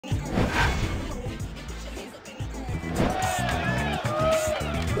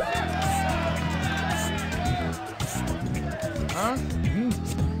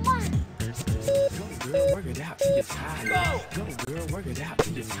girl, work it out till you're tired. Go, girl, work it out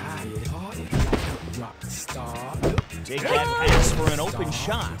till you're tired. Party like a rock star. Take that pass for an open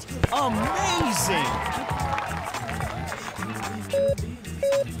shot. Amazing!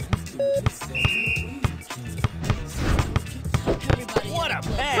 What a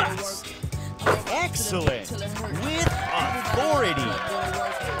pass! Excellent! With authority!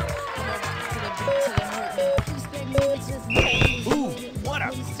 Ooh, what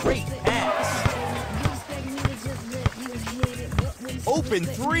a great pass! Open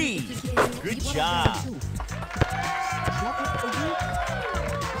three! Good job!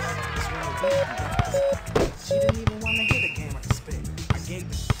 She didn't even want to hear the game I spit. I gave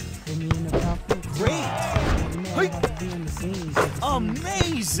it. Great!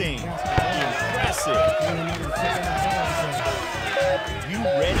 Amazing! Impressive! You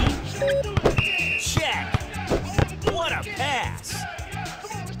ready? Check! What a pass!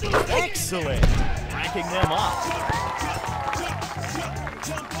 Excellent! Racking them up.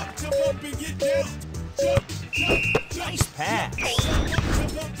 Nice pass.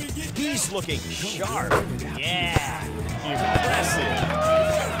 He's looking sharp. Yeah! Impressive!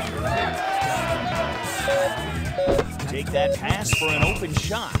 Take that pass for an open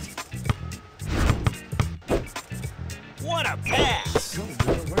shot. What a pass!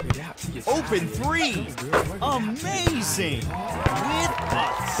 Open three! Amazing! With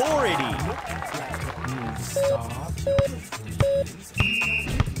authority!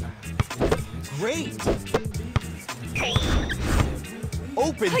 Great!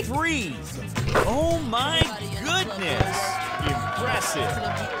 Open three! Oh my goodness! Impressive!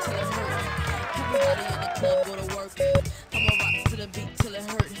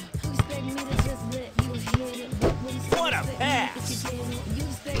 What a pass!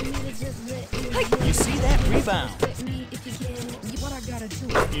 You see that rebound?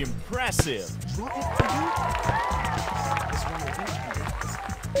 Impressive!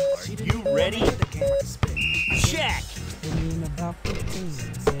 You ready? Check!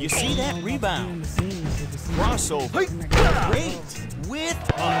 You see that rebound? Crossover. Great! With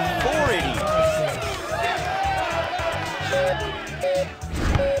authority!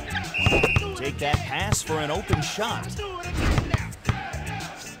 Take that pass for an open shot.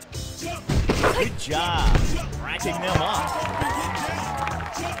 Good job. Racking them up.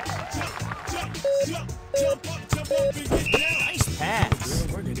 Nice pass.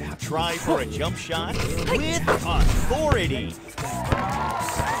 Try for a jump shot with authority.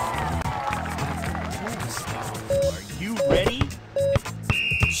 Are you ready?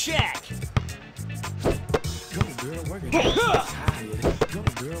 Check.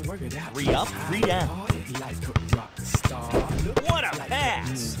 Three up, three down. What a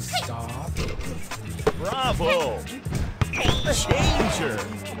pass! Bravo! Changer!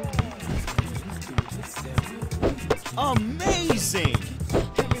 Amazing!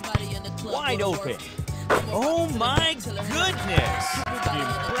 Wide open. Oh my goodness!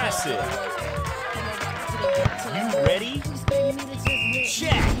 Impressive! You ready?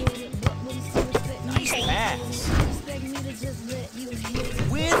 Check! Nice pass!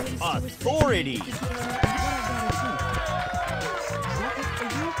 With authority!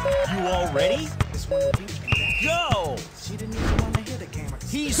 You all ready? Go!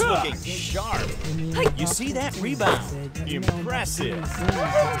 He's looking sharp. You see that rebound? Impressive.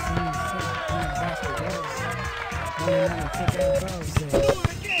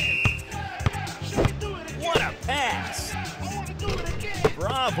 What a pass!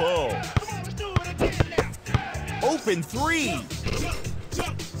 Bravo! Open three!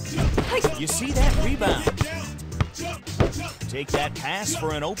 You see that rebound? Take that pass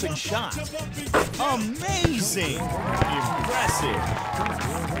for an open shot. Amazing! Impressive!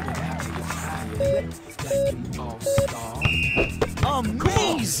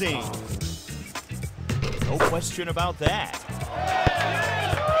 Amazing! No question about that.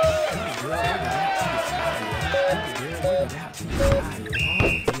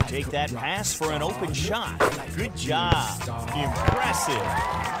 Take that pass for an open shot. Good job. Impressive.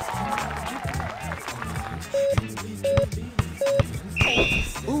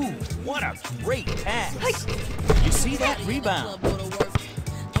 Ooh, what a great pass. You see that rebound?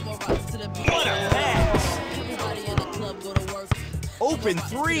 What a pass. Open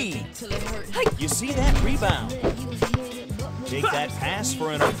three. You see that rebound? Take that pass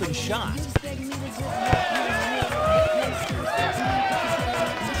for an open shot.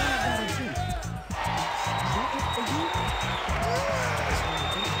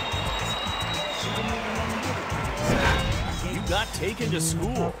 You got taken to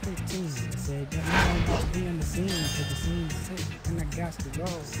school. Said, "You know, I'm just being the scene, 'cause the scene is sick, and I got to go."